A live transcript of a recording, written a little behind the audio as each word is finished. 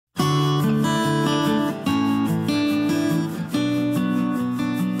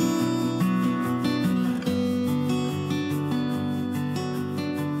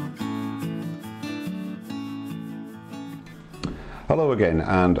Hello again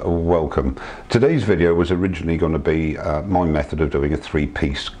and welcome. Today's video was originally going to be my method of doing a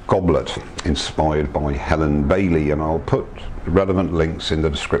three-piece goblet inspired by Helen Bailey, and I'll put relevant links in the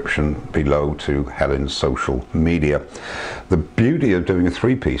description below to Helen's social media. The beauty of doing a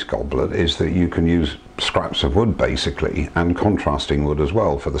three-piece goblet is that you can use scraps of wood basically, and contrasting wood as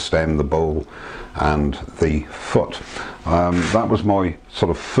well, for the stem, the bowl and the foot. That was my sort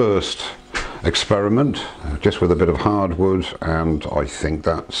of first experiment, just with a bit of hardwood, and I think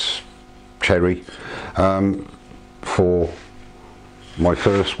that's cherry for my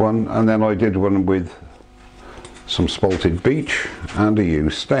first one, and then I did one with some spalted beech and a yew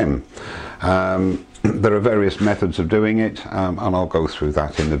stem. There are various methods of doing it, and I'll go through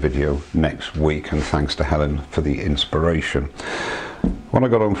that in the video next week, and thanks to Helen for the inspiration. When I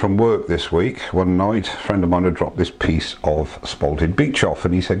got home from work this week, one night, a friend of mine had dropped this piece of spalted beech off,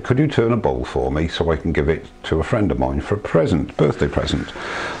 and he said, could you turn a bowl for me so I can give it to a friend of mine for a present, birthday present?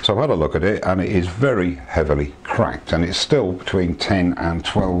 So I had a look at it, and it is very heavily cracked, and it's still between 10 and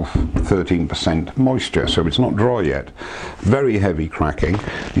 13% moisture, so it's not dry yet. Very heavy cracking.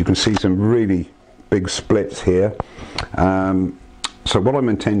 You can see some really big splits here. So what I'm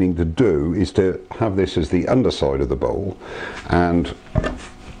intending to do is to have this as the underside of the bowl, and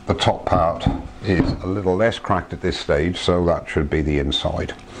the top part is a little less cracked at this stage, so that should be the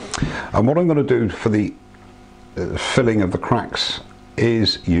inside. And what I'm going to do for the filling of the cracks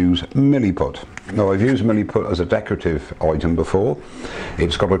is use Milliput. Now, I've used Milliput as a decorative item before.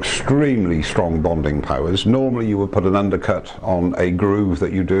 It's got extremely strong bonding powers. Normally you would put an undercut on a groove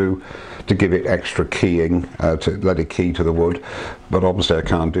that you do to give it extra keying, to let it key to the wood, but obviously I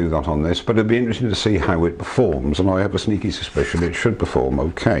can't do that on this. But it'd be interesting to see how it performs, and I have a sneaky suspicion it should perform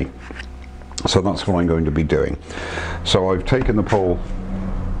okay. So that's what I'm going to be doing. So I've taken the Paul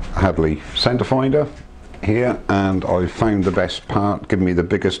Hadley centre finder here, and I've found the best part, giving me the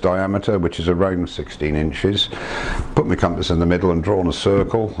biggest diameter, which is around 16 inches. Put my compass in the middle and drawn a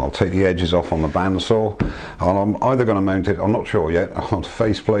circle. I'll take the edges off on the bandsaw, and I'm either going to mount it, I'm not sure yet, on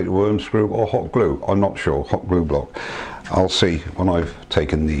faceplate, worm screw or hot glue. I'm not sure, hot glue block. I'll see when I've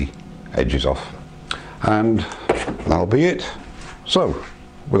taken the edges off, and that'll be it. So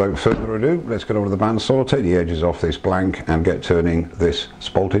without further ado, let's get over to the bandsaw, take the edges off this blank and get turning this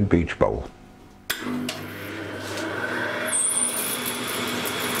spalted beech bowl.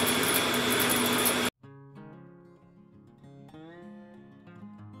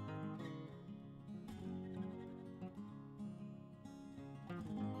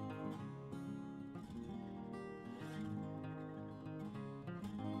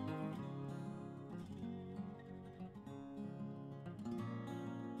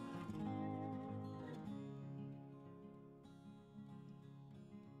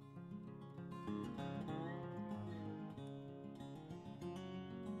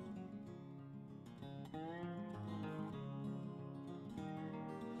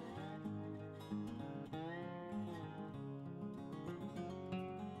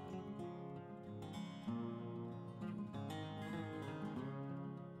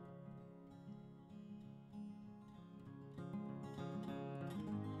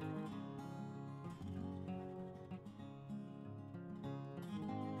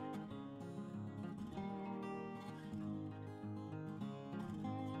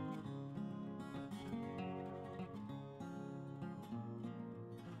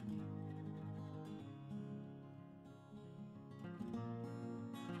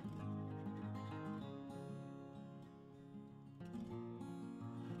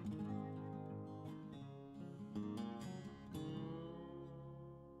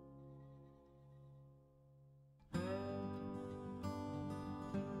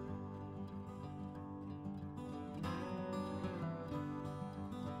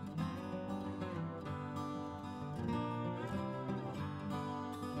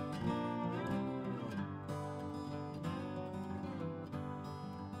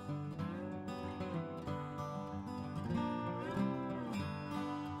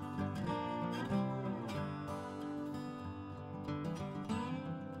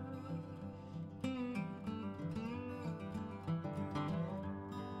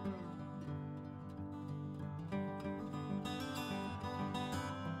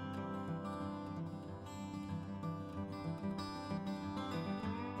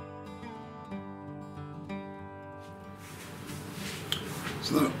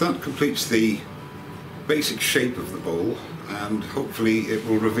 So that completes the basic shape of the bowl, and hopefully it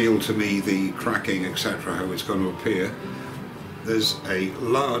will reveal to me the cracking, etc., how it's going to appear. There's a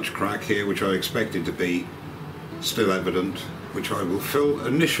large crack here which I expected to be still evident, which I will fill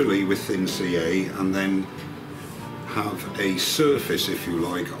initially with thin CA and then have a surface, if you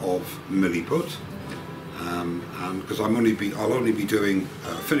like, of Milliput, and because I'll only be doing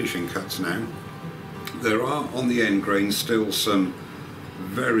finishing cuts now. There are on the end grain still some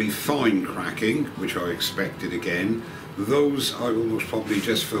very fine cracking, which I expected again. Those I will most probably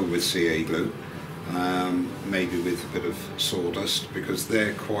just fill with CA glue, maybe with a bit of sawdust, because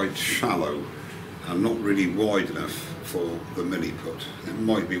they're quite shallow and not really wide enough for the Milliput. There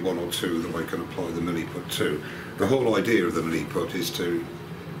might be one or two that I can apply the Milliput to. The whole idea of the Milliput is to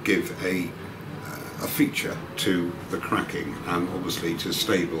give a feature to the cracking, and obviously to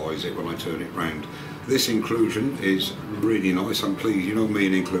stabilise it when I turn it round. This inclusion is really nice. I'm pleased. You know me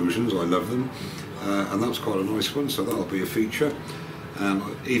and inclusions, I love them, and that's quite a nice one, so that'll be a feature. And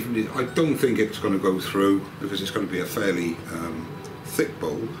I don't think it's going to go through, because it's going to be a fairly thick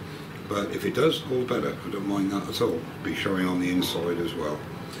bowl, but if it does, all better. I don't mind that at all. It'll be showing on the inside as well.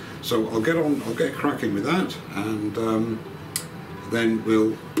 So I'll get cracking with that, and then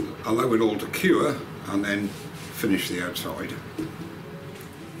we'll allow it all to cure and then finish the outside.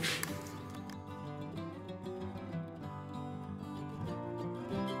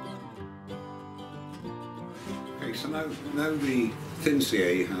 Okay, so now the thin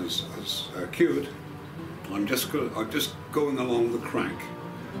CA has cured, I'm just going along the crack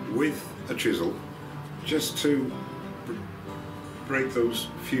with a chisel, just to break those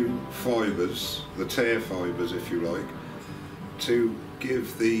few fibres, the tear fibres if you like, to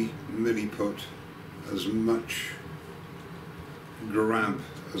give the Milliput as much grab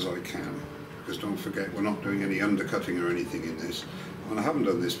as I can, because don't forget, we're not doing any undercutting or anything in this, and I haven't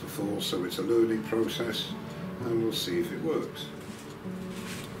done this before, so it's a learning process, and we'll see if it works.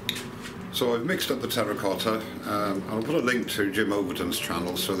 So I've mixed up the terracotta. I'll put a link to Jim Overton's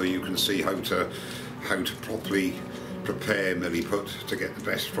channel so that you can see how to properly prepare Milliput to get the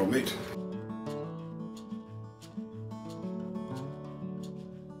best from it.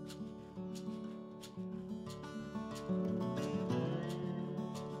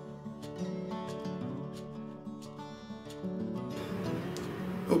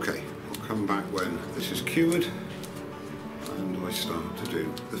 Okay, I'll come back when this is cured and I start to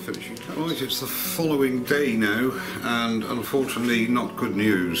do the finishing touch. Right, it's the following day now, and unfortunately not good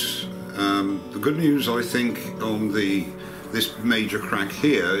news. The good news, I think, on this major crack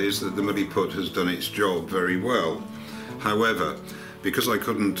here is that the Milliput has done its job very well. However, because I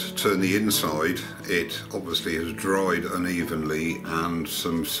couldn't turn the inside, it obviously has dried unevenly, and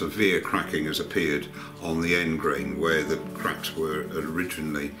some severe cracking has appeared on the end grain where the cracks were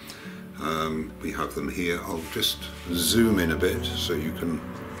originally. We have them here. I'll just zoom in a bit so you can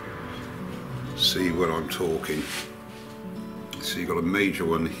see what I'm talking. So you've got a major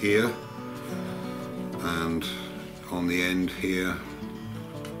one here, and on the end here,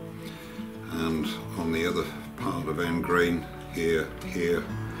 and on the other part of end grain here,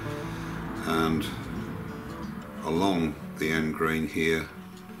 and along the end grain here.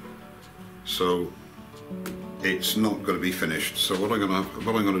 So it's not going to be finished. So what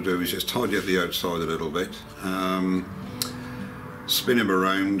I'm going to do is just tidy up the outside a little bit, spin him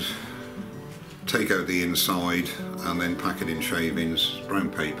around, take out the inside, and then pack it in shavings,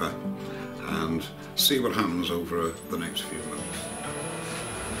 brown paper, and see what happens over the next few months.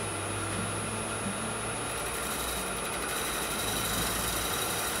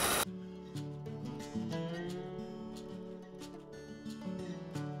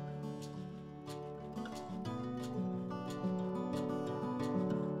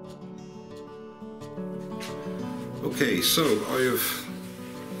 Okay, so I have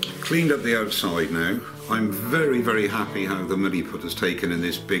cleaned up the outside now. I'm very, very happy how the Milliput has taken in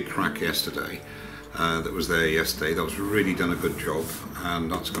this big crack yesterday. That was there yesterday. That was really done a good job,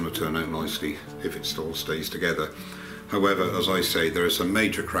 and that's going to turn out nicely if it still stays together. However, as I say, there are some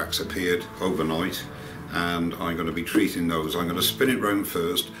major cracks appeared overnight, and I'm going to be treating those. I'm going to spin it round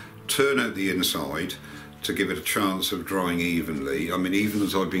first, turn out the inside to give it a chance of drying evenly. I mean, even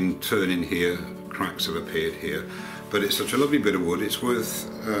as I've been turning here, cracks have appeared here. But it's such a lovely bit of wood, it's worth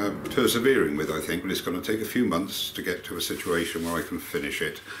persevering with, I think, but it's going to take a few months to get to a situation where I can finish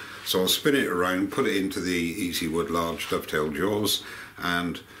it. So I'll spin it around, put it into the Easy Wood large dovetail jaws,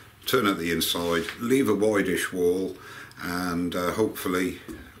 and turn out the inside, leave a wideish wall, and hopefully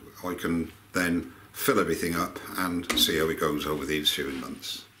I can then fill everything up and see how it goes over the ensuing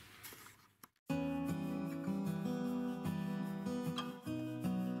months.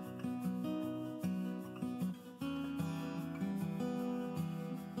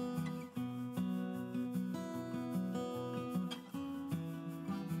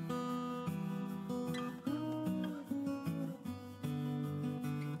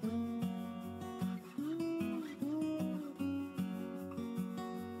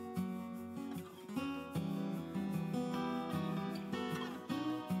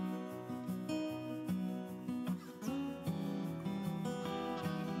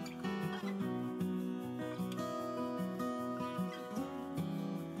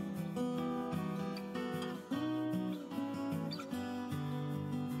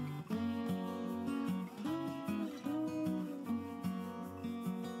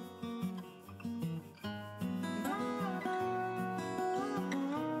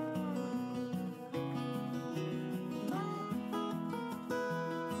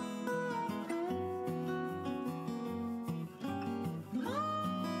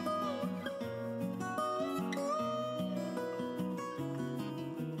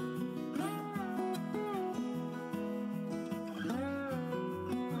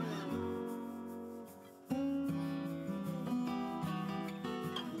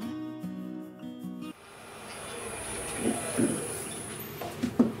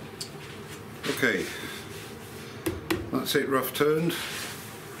 Okay, that's it rough turned.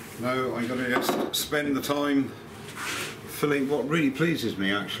 Now I'm going to just spend the time filling. What really pleases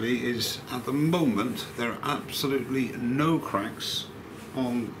me actually is at the moment there are absolutely no cracks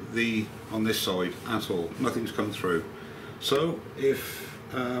on this side at all. Nothing's come through. So if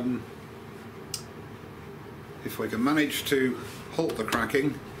I can manage to halt the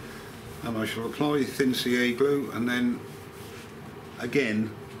cracking, and I shall apply thin CA glue, and then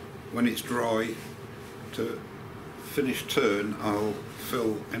again when it's dry to finish turn I'll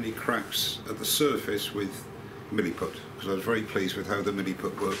fill any cracks at the surface with Milliput, because I was very pleased with how the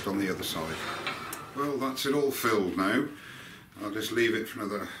Milliput worked on the other side. Well, that's it all filled now. I'll just leave it for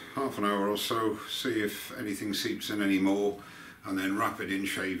another half an hour or so, see if anything seeps in anymore, and then wrap it in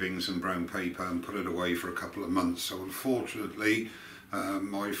shavings and brown paper and put it away for a couple of months. So unfortunately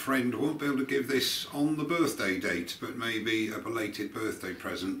my friend won't be able to give this on the birthday date, but maybe a belated birthday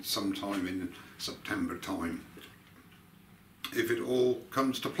present sometime in September time, if it all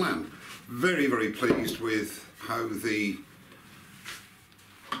comes to plan. Very, very pleased with how the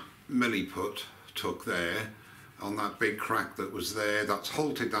Milliput took there on that big crack that was there. That's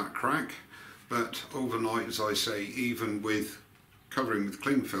halted that crack, but overnight, as I say, even with covering with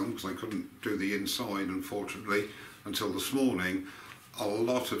cling film, because I couldn't do the inside unfortunately until this morning, a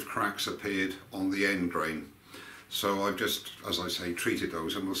lot of cracks appeared on the end grain. So I've just, as I say, treated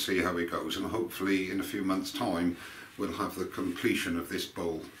those, and we'll see how it goes, and hopefully in a few months time we'll have the completion of this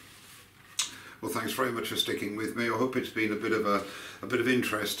bowl. Well, thanks very much for sticking with me. I hope it's been a bit of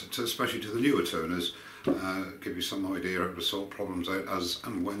interest, especially to the newer turners, give you some idea how to sort problems out as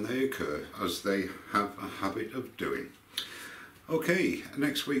and when they occur, as they have a habit of doing. Okay,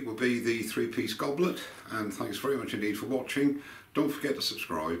 next week will be the 3-piece goblet, and thanks very much indeed for watching. Don't forget to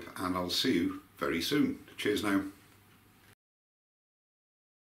subscribe, and I'll see you very soon. Cheers now.